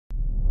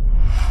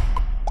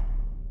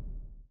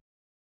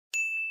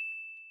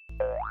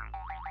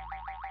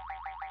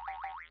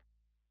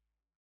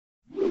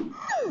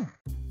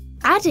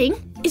Adding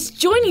is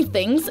joining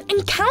things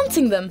and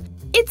counting them.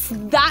 It's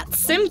that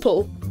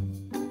simple.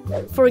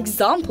 For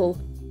example,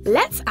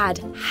 let's add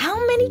how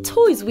many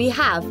toys we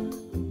have.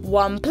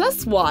 1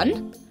 plus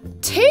 1,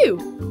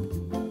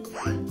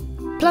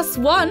 2. Plus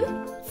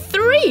 1,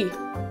 3.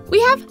 We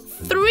have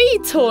 3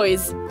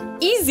 toys.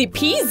 Easy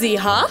peasy,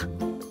 huh?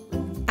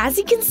 As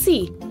you can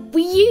see,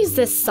 we use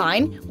this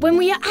sign when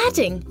we are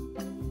adding,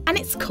 and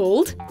it's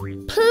called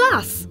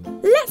plus.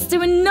 Let's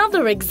do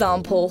another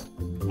example.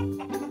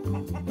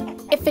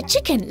 If a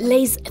chicken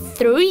lays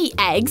 3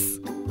 eggs,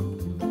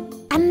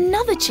 and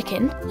another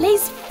chicken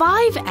lays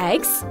 5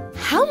 eggs,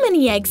 how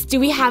many eggs do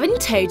we have in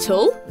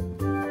total?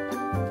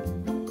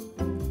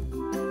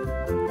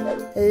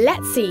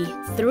 Let's see,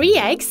 3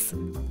 eggs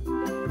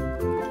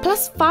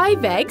plus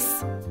 5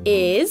 eggs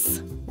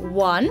is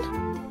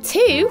 1,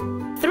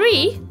 2,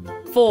 3,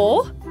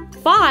 4,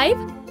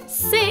 5,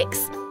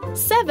 6,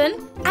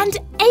 7 and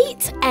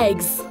 8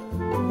 eggs.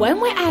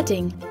 When we're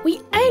adding, we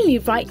only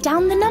write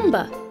down the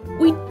number.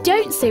 We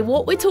don't say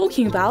what we're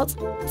talking about,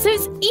 so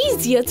it's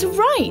easier to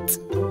write.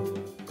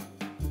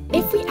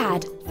 If we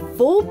add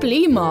 4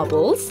 blue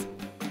marbles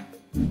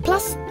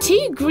plus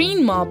 2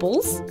 green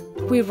marbles,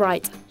 we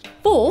write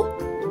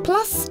 4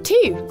 plus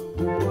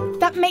 2.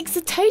 That makes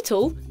a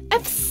total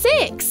of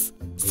 6.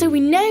 So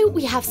we know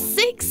we have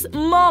 6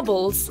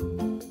 marbles.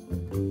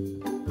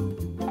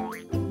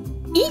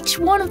 Each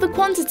one of the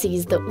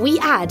quantities that we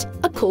add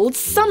are called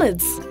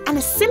summads, and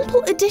a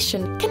simple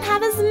addition can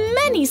have as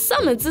many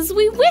summads as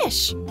we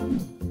wish.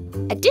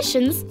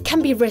 Additions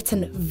can be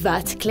written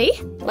vertically,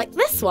 like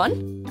this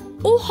one,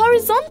 or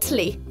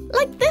horizontally,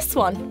 like this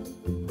one.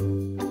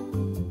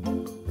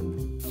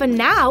 For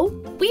now,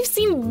 we've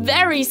seen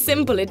very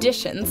simple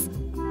additions,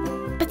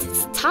 but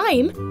it's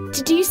time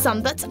to do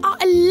some that are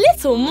a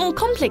little more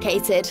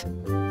complicated.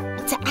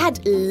 To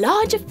add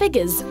larger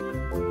figures,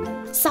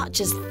 such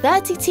as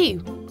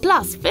 32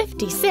 plus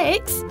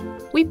 56,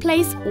 we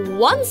place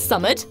one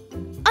summad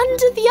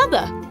under the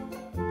other,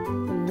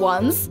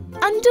 ones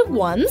under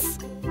ones,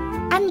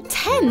 and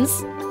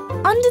tens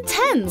under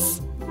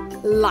tens,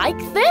 like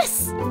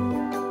this.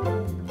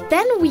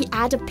 Then we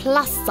add a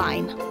plus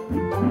sign.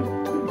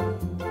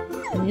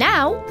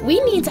 Now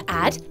we need to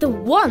add the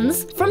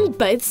ones from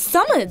both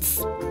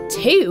summads.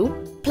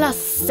 2 plus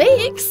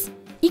 6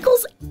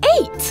 equals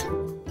 8.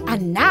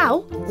 And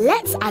now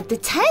let's add the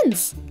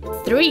tens.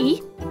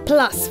 3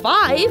 plus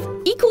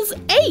 5 equals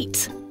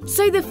 8.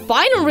 So the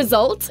final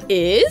result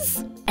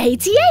is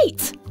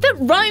 88. That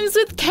rhymes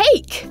with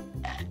cake.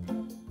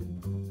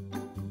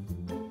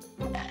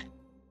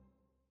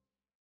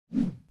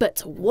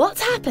 But what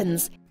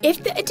happens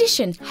if the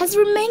addition has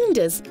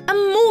remainders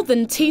and more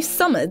than 2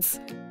 summads?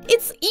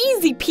 It's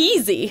easy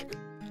peasy.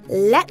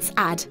 Let's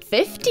add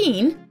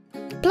 15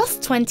 plus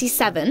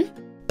 27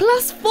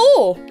 plus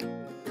 4.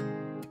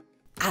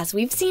 As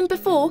we've seen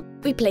before,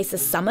 we place the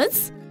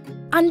summads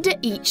under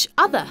each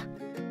other,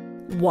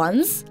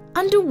 ones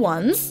under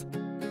ones,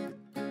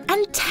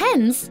 and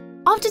tens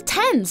after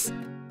tens.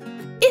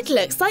 It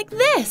looks like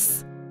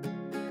this.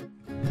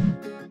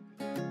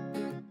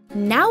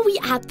 Now we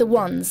add the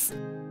ones.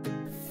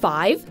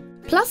 5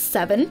 plus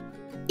 7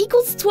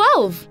 equals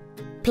 12,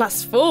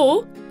 plus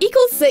 4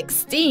 equals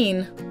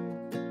 16.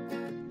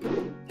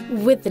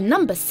 With the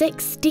number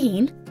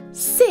 16,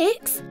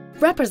 6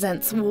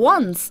 represents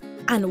ones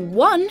and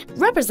 1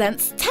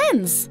 represents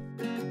tens.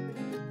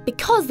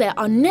 Because there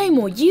are no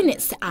more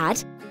units to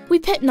add, we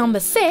put number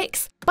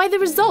 6 by the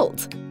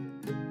result.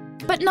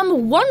 But number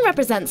 1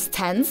 represents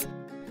tens,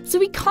 so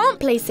we can't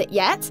place it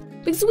yet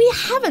because we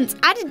haven't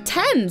added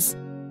tens.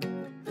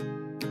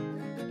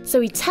 So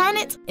we turn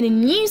it in a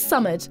new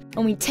summad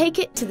and we take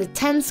it to the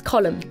tens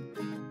column.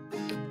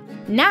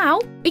 Now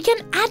we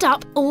can add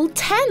up all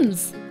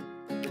tens.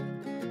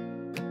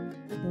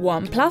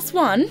 1 plus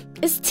 1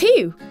 is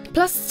 2,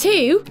 plus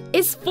 2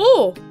 is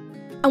 4.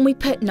 And we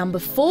put number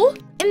 4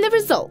 in the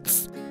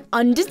results,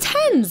 under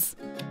tens.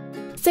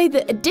 So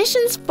the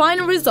addition's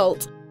final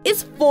result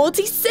is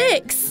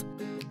 46.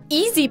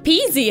 Easy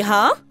peasy,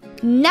 huh?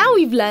 Now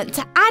we've learnt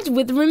to add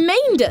with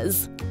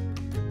remainders.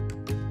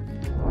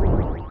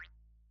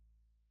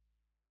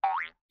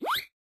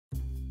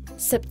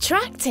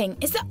 Subtracting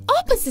is the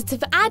opposite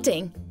of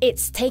adding.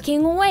 It's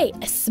taking away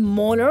a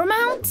smaller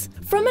amount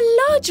from a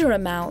larger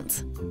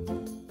amount.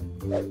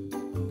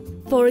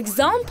 For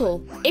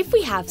example, if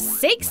we have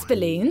 6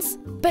 balloons,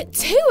 but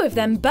 2 of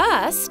them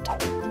burst,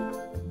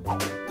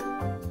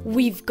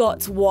 we've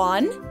got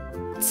 1,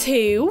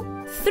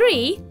 2,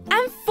 3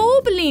 and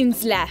 4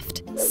 balloons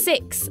left.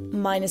 6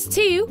 minus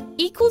 2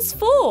 equals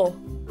 4.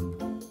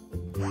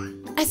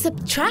 A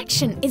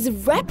subtraction is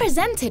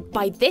represented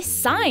by this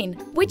sign,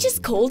 which is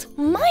called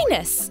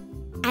minus.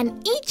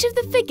 And each of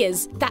the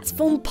figures that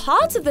form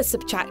part of the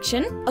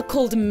subtraction are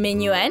called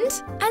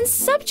minuend and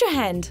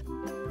subtrahend.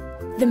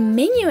 The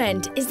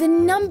minuend is the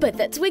number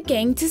that we're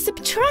going to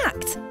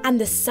subtract, and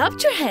the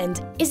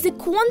subtrahend is the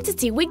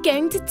quantity we're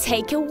going to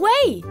take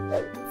away.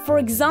 For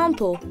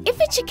example, if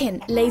a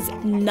chicken lays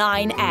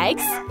 9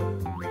 eggs,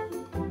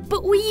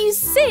 but we use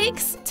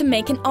 6 to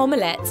make an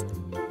omelette,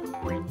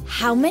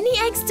 How many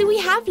eggs do we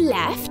have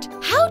left?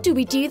 How do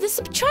we do the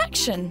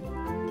subtraction?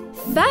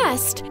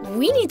 First,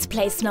 we need to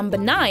place number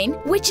 9,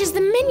 which is the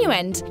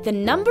minuend, the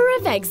number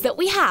of eggs that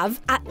we have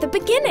at the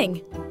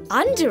beginning.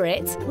 Under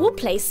it, we'll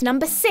place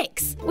number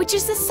 6, which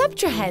is the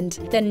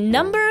subtrahend, the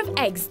number of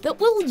eggs that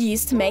we'll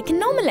use to make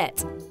an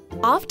omelette.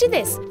 After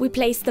this, we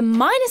place the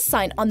minus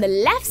sign on the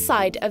left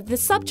side of the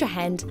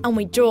subtrahend and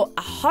we draw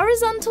a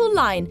horizontal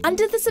line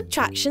under the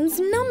subtraction's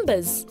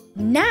numbers.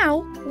 Now,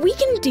 we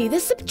can do the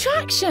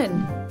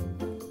subtraction.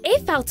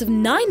 If out of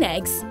 9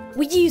 eggs,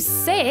 we use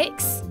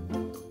 6,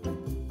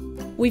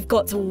 we've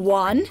got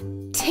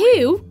 1,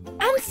 2,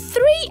 and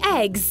 3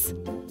 eggs.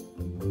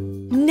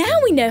 Now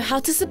we know how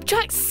to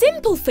subtract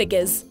simple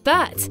figures,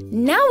 but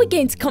now we're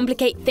going to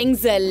complicate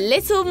things a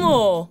little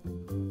more.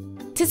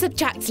 To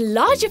subtract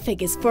larger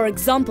figures, for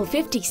example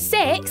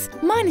 56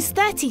 minus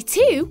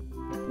 32,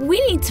 we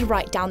need to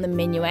write down the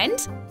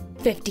minuend,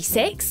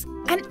 56,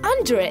 and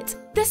under it,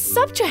 the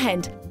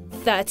subtrahend,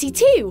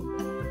 32.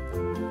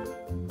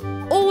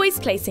 Always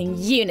placing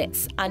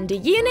units under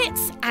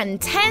units and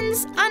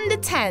tens under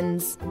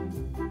tens.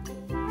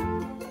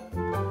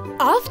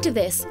 After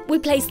this, we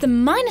place the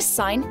minus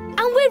sign and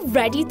we're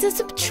ready to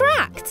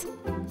subtract.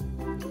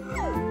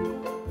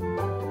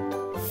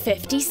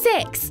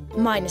 56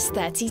 minus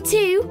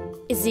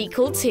 32 is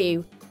equal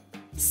to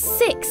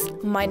 6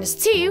 minus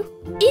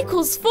 2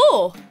 equals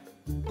 4.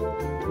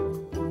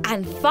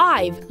 And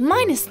 5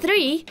 minus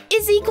 3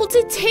 is equal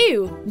to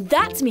 2.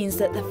 That means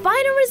that the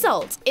final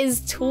result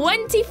is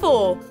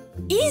 24.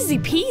 Easy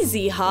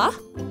peasy, huh?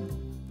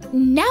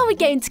 Now we're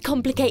going to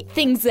complicate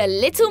things a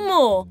little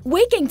more.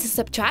 We're going to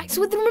subtract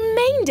with the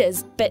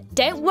remainders, but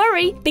don't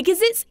worry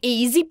because it's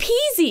easy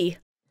peasy.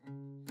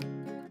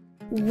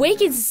 We're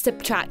going to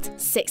subtract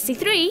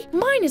 63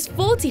 minus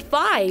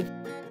 45.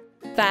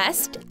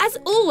 First, as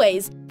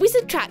always, we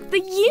subtract the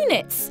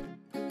units.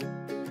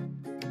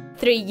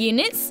 3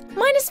 units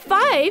minus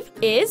 5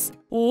 is,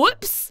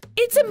 whoops,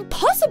 it's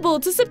impossible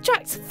to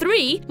subtract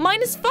 3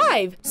 minus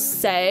 5.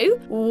 So,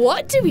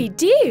 what do we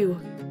do?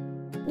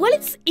 Well,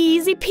 it's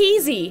easy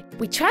peasy.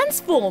 We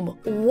transform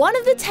one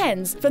of the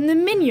tens from the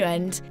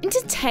minuend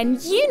into 10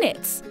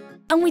 units,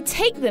 and we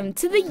take them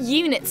to the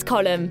units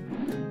column.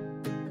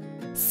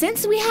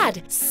 Since we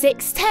had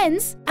 6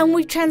 tens and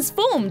we've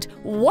transformed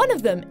one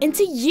of them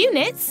into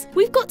units,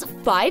 we've got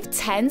 5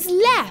 tens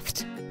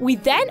left. We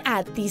then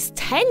add these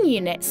 10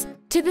 units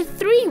to the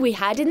 3 we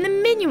had in the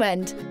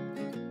minuend,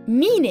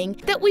 meaning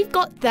that we've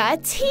got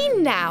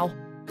 13 now.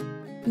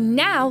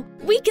 Now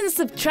we can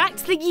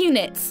subtract the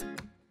units.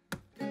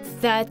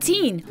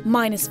 13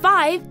 minus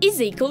 5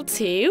 is equal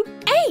to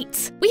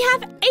 8. We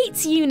have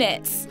 8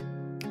 units.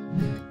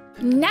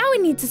 Now we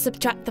need to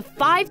subtract the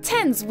 5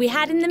 tens we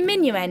had in the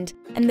minuend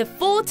and the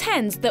 4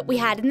 tens that we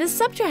had in the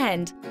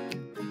subtrahend.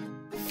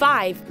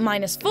 5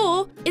 minus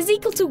 4 is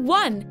equal to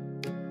 1,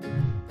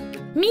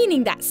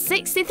 meaning that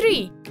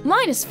 63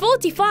 minus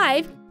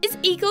 45 is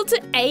equal to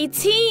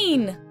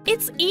 18.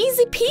 It's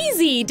easy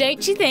peasy,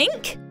 don't you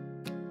think?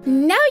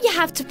 Now you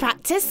have to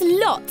practice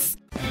lots.